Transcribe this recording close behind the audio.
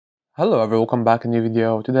Hello everyone, welcome back in a new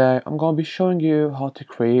video. Today I'm going to be showing you how to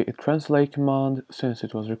create a translate command since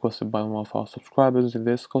it was requested by one of our subscribers in the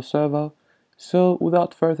Discord server. So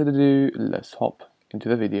without further ado, let's hop into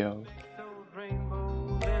the video.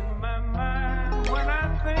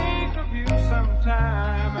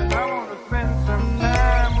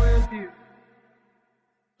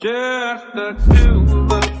 Just the two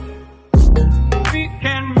of us. We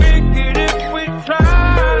can make it if we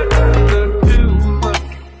try. Just the two of us.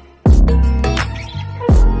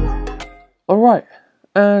 Alright,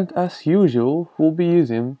 and as usual, we'll be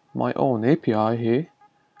using my own API here.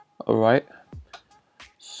 Alright,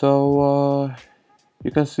 so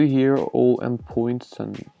you can see here all endpoints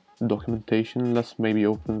and documentation. Let's maybe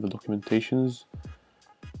open the documentations.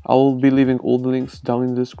 I will be leaving all the links down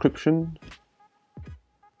in the description.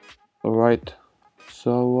 Alright,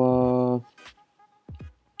 so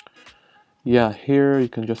yeah, here you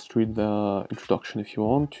can just read the introduction if you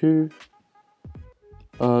want to.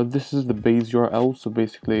 This is the base URL, so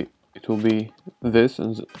basically it will be this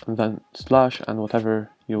and then slash and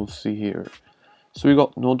whatever you'll see here. So we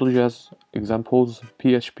got node.js examples,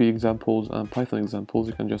 PHP examples and Python examples.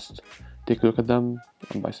 You can just take a look at them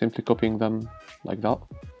and by simply copying them like that.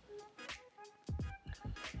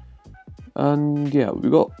 And yeah, we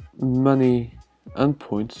got many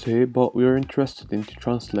endpoints here, but we are interested in to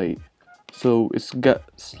translate. So it's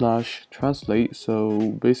get/translate,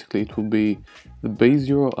 so basically it will be the base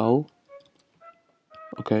URL,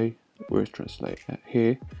 okay, where's translate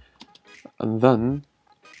here, and then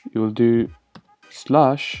you will do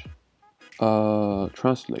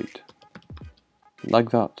 /translate like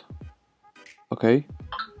that, okay.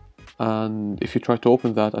 And if you try to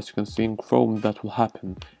open that, as you can see in Chrome, that will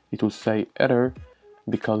happen. It will say error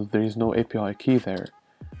because there is no API key there.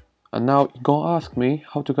 And now you're gonna ask me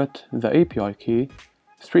how to get the API key.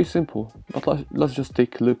 It's pretty simple, but let's just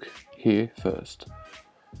take a look here first.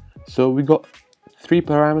 So we got three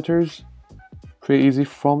parameters, pretty easy: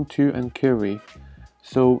 from, to, and query.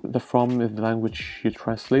 So the from is the language you're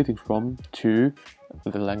translating from, to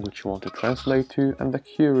the language you want to translate to, and the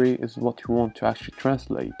query is what you want to actually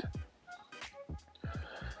translate.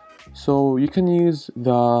 So you can use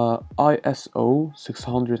the ISO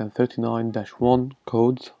 639-1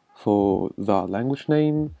 codes for the language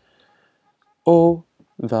name or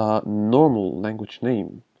the normal language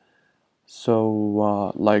name.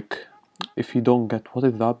 So like if you don't get what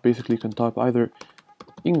is that, basically you can type either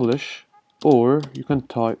English or you can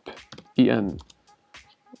type EN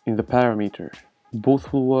in the parameter.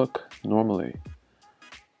 Both will work normally.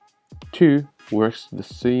 To works the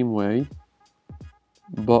same way,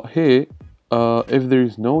 but here if there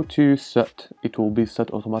is no to set, it will be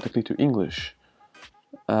set automatically to English,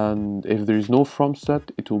 and if there is no from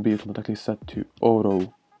set, it will be automatically set to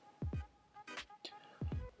auto.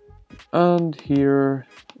 And here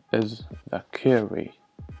is the query.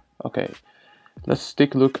 Okay, let's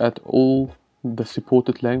take a look at all the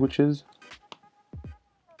supported languages.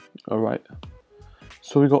 Alright,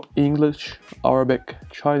 so we got English, Arabic,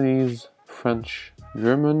 Chinese, French,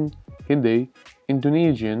 German, Hindi,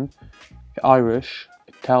 Indonesian, Irish,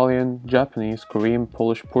 Italian, Japanese, Korean,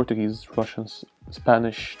 Polish, Portuguese, Russian,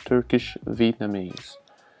 Spanish, Turkish, Vietnamese.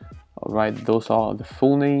 Alright, those are the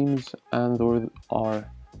full names and those are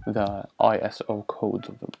the ISO codes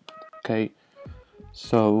of them. Okay,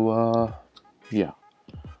 so yeah,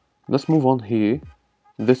 let's move on here.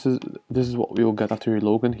 This is what we will get after you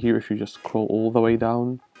log in. Here, if you just scroll all the way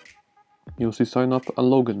down, you'll see sign up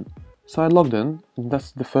and login. So I logged in, and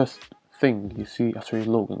that's the first thing you see after you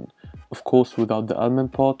log in. Of course, without the admin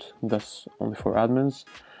part, that's only for admins.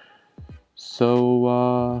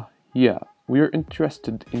 So yeah, we are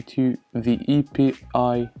interested into the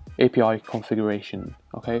API configuration.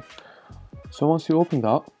 Okay, so once you open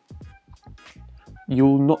that,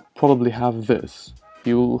 you'll not probably have this.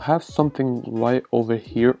 You'll have something right over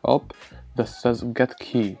here up that says get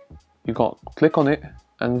key. You gotta click on it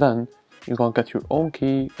and then you're gonna get your own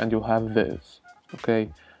key and you'll have this.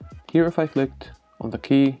 Okay, here if I clicked on the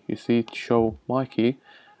key, you see it show my key,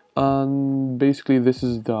 and basically this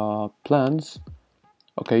is the plans.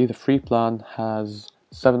 Okay, the free plan has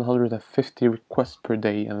 750 requests per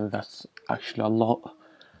day, and that's actually a lot.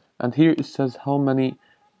 And here it says how many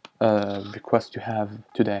requests you have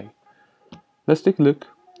today. Let's take a look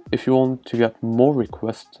if you want to get more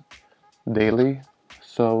requests daily.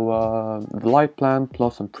 So the light plan,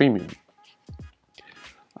 plus, and premium.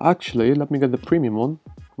 Actually, let me get the premium one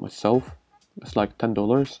myself. It's like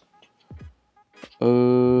 $10.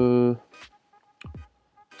 So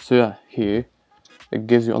yeah, here it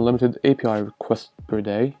gives you unlimited API requests per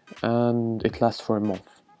day and it lasts for a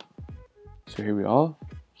month. So here we are.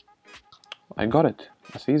 I got it,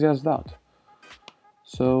 as easy as that.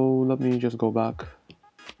 So let me just go back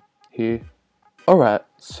here. Alright,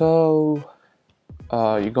 so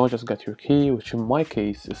you're gonna just get your key, which in my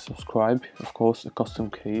case is subscribe, of course, a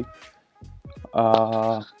custom key.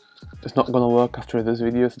 It's not gonna work after this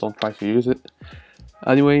video, so don't try to use it.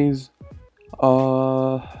 Anyways,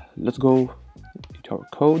 let's go into our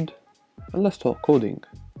code and let's start coding.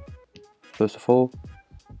 First of all,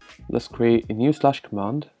 let's create a new slash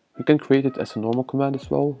command. You can create it as a normal command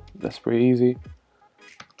as well, that's pretty easy.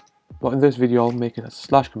 But in this video I'll make it as a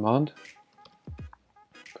slash command.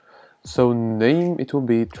 So name, it will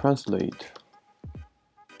be translate.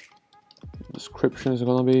 Description is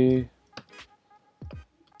gonna be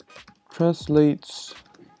translates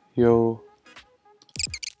yo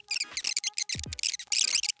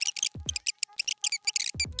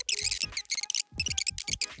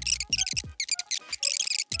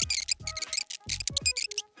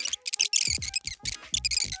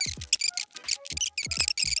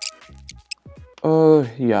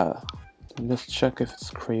yeah, let's check if it's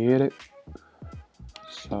created.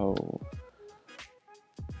 So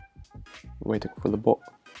waiting for the bot.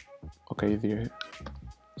 Okay, the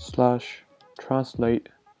slash translate.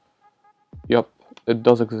 Yep, it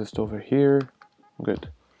does exist over here.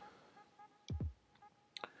 Good.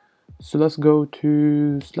 So let's go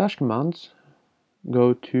to slash commands,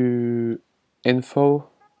 go to info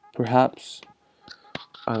perhaps,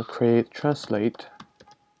 and create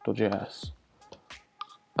translate.js.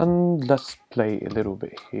 And let's play a little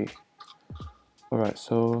bit here. Alright,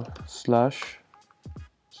 so slash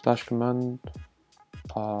command,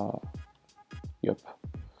 yep.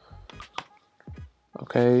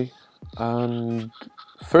 Okay, and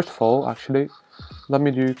first of all, actually, let me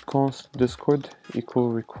do const discord equal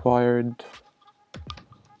required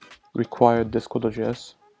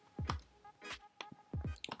discord.js.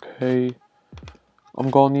 Okay, I'm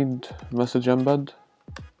gonna need message embed,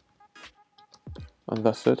 and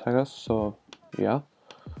that's it, I guess. So yeah,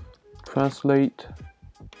 translate,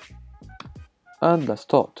 and let's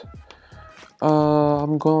start.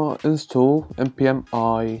 I'm gonna install npm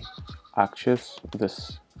I actions,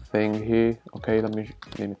 this thing here. Okay, let me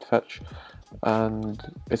name it fetch, and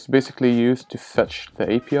it's basically used to fetch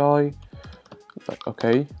the API. Like,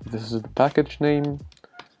 okay, this is the package name.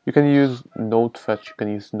 You can use node fetch, you can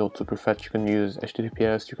use node super fetch, you can use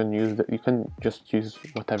HTTPS, you can just use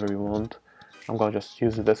whatever you want. I'm gonna just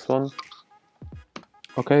use this one.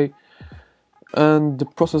 Okay, and the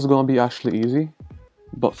process is gonna be actually easy,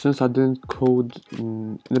 but since I didn't code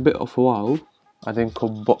in a bit of a while, I didn't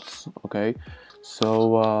code bots. Okay,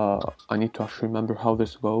 so I need to actually remember how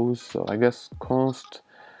this goes. So I guess const,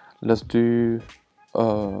 let's do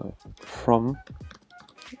from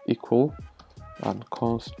equal, and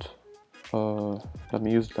const, let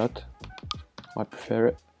me use that, I prefer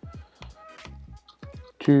it,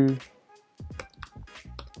 to,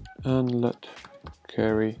 and let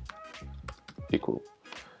carry equal.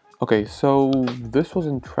 Okay, so this was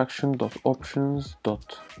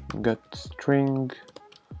interaction.options.getString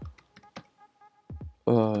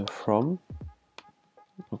from.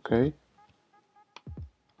 Okay,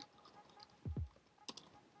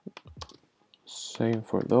 same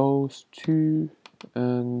for those two,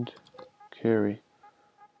 and carry.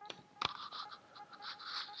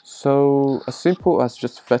 So as simple as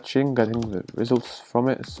just fetching, getting the results from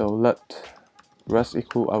it. So let res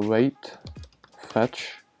equal await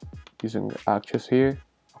fetch using actions here.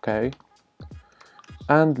 Okay,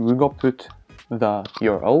 and we're gonna put the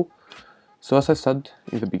URL. So as I said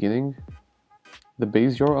in the beginning, the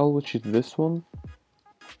base URL, which is this one.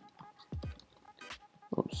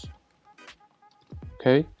 Oops.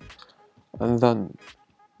 Okay, and then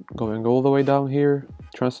going all the way down here,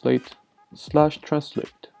 translate slash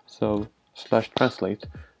translate. So slash translate,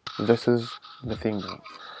 this is the thing now.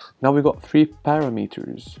 Now we got 3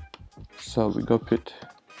 parameters. So we go put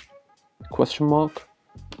question mark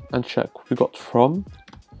and check. We got from,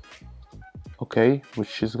 okay,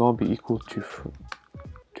 which is gonna be equal to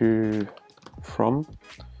from,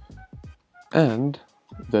 and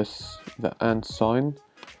this, the and sign,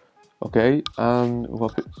 okay, and we'll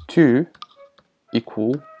put to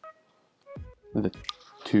equal the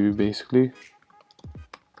 2 basically,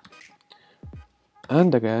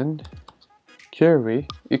 and again query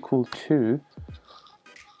equal to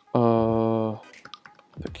the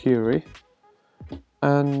query.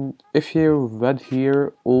 And if you read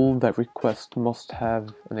here, all that request must have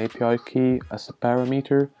an API key as a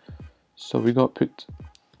parameter. So we got put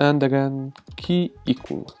and again key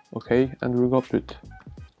equal, okay, and we got put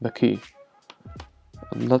the key.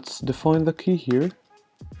 And let's define the key here,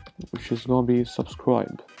 which is gonna be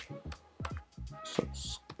subscribe.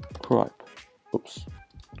 subscribe. Oops.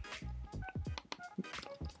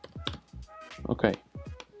 Okay.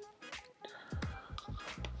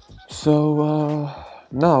 So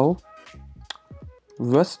now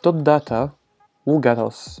rest.data will get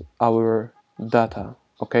us our data.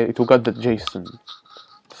 Okay, it will get the JSON.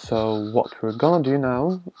 So what we're gonna do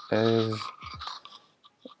now is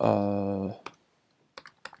I'm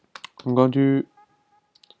going to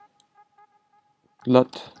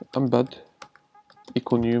let embed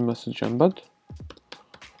equal new message embed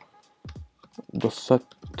set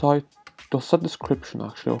type set description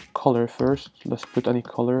actually, or color first. Let's put any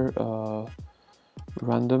color,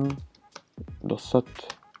 random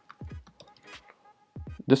set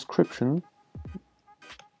description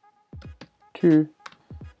to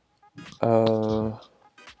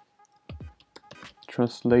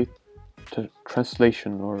translation,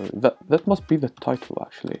 or that must be the title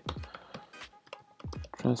actually.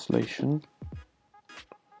 Translation.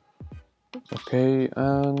 Okay,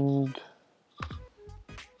 and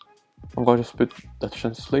I'm going to just put the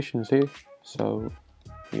translations here. So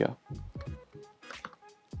yeah,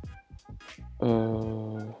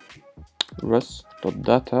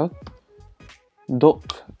 rest.data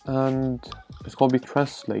dot, and it's going to be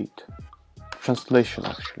translation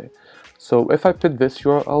actually. So if I put this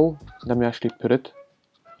URL, let me actually put it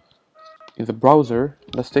in the browser.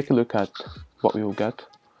 Let's take a look at what we will get.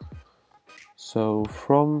 So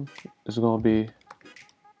from is going to be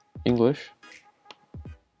English,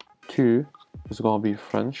 to is going to be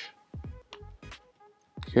French,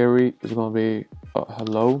 query is going to be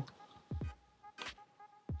hello,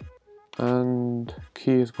 and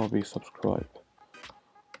key is going to be subscribe.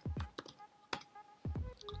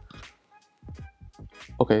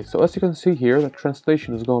 Okay, so as you can see here, the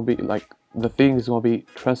translation is going to be like, the thing is going to be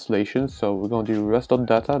translation, so we're going to do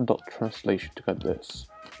rest.data.translation to get this.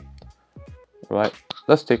 Right,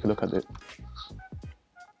 let's take a look at it.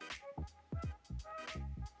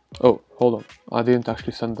 Oh, hold on, I didn't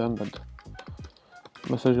actually send them, but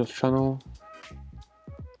messages channel.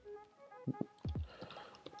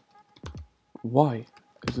 Why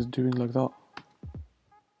is it doing like that?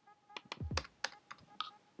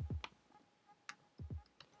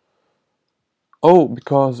 Oh,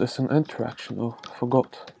 because it's an interaction. Oh, I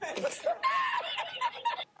forgot.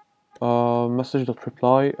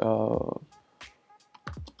 Message.reply,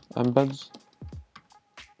 embed.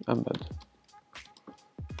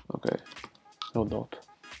 Okay, no dot.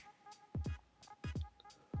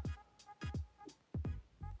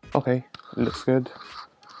 Okay, looks good.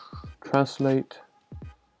 Translate.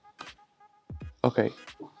 Okay,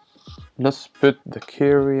 let's put the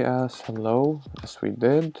query as hello, as we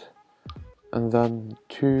did, and then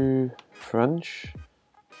to French,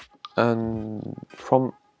 and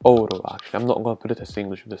from auto actually. I'm not going to put it as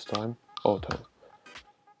English this time. Auto.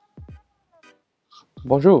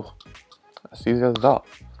 Bonjour. As easy as that.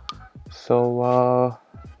 So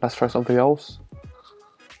let's try something else.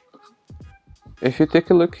 If you take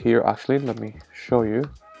a look here, actually, let me show you.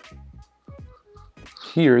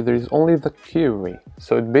 Here there is only the query,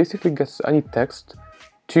 so it basically gets any text.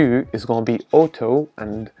 To is going to be auto,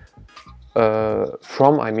 and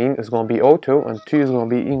from, I mean, is going to be auto, and to is going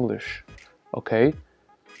to be English. Okay,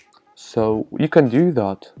 so you can do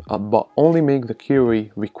that, but only make the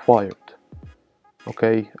query required.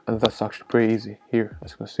 Okay, and that's actually pretty easy. Here,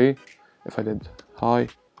 as you can see, if I did hi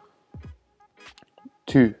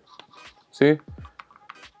to, see?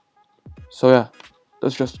 So yeah,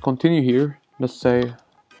 let's just continue here. Let's say,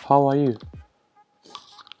 how are you?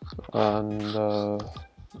 And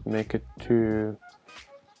make it to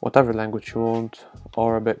whatever language you want,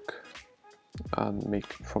 Arabic, and make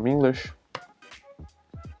it from English.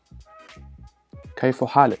 كيف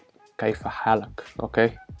حالك? كيف حالك?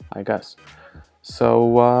 Okay, I guess.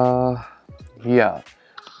 So yeah,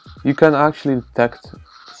 you can actually detect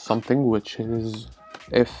something, which is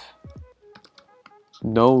if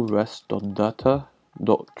no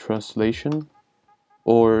rest.data.translation,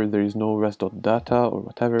 or there is no rest.data or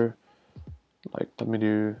whatever. Like, let me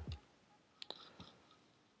do,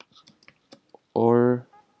 or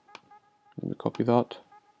let me copy that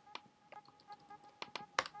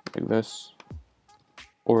like this.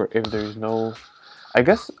 Or if there is no, I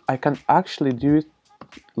guess I can actually do it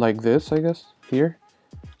like this, I guess, here.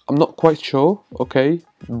 I'm not quite sure, okay,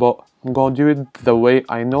 but I'm gonna do it the way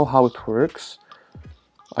I know how it works.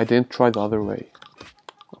 I didn't try the other way.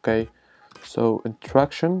 Okay, so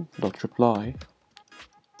interaction.reply,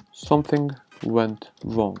 something went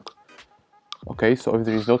wrong. Okay, so if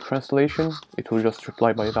there is no translation, it will just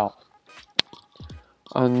reply by that.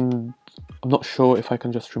 And I'm not sure if I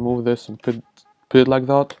can just remove this and put it like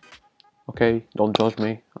that. Okay, don't judge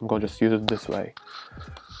me, I'm gonna just use it this way.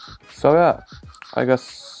 So yeah, I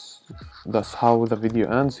guess that's how the video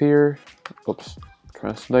ends here. Oops,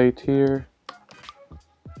 translate here.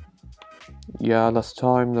 Yeah, last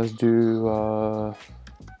time, let's do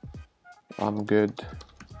I'm good,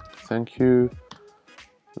 thank you.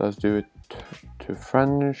 Let's do it to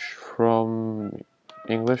French from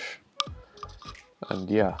English, and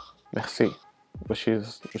yeah, merci, which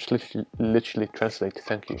literally translates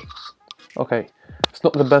thank you. Okay, it's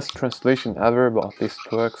not the best translation ever, but at least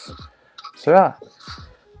it works. So yeah,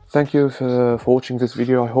 thank you for watching this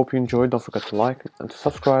video. I hope you enjoyed. Don't forget to like and to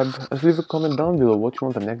subscribe, and leave a comment down below what you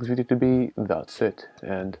want the next video to be. That's it,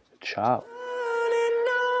 and ciao.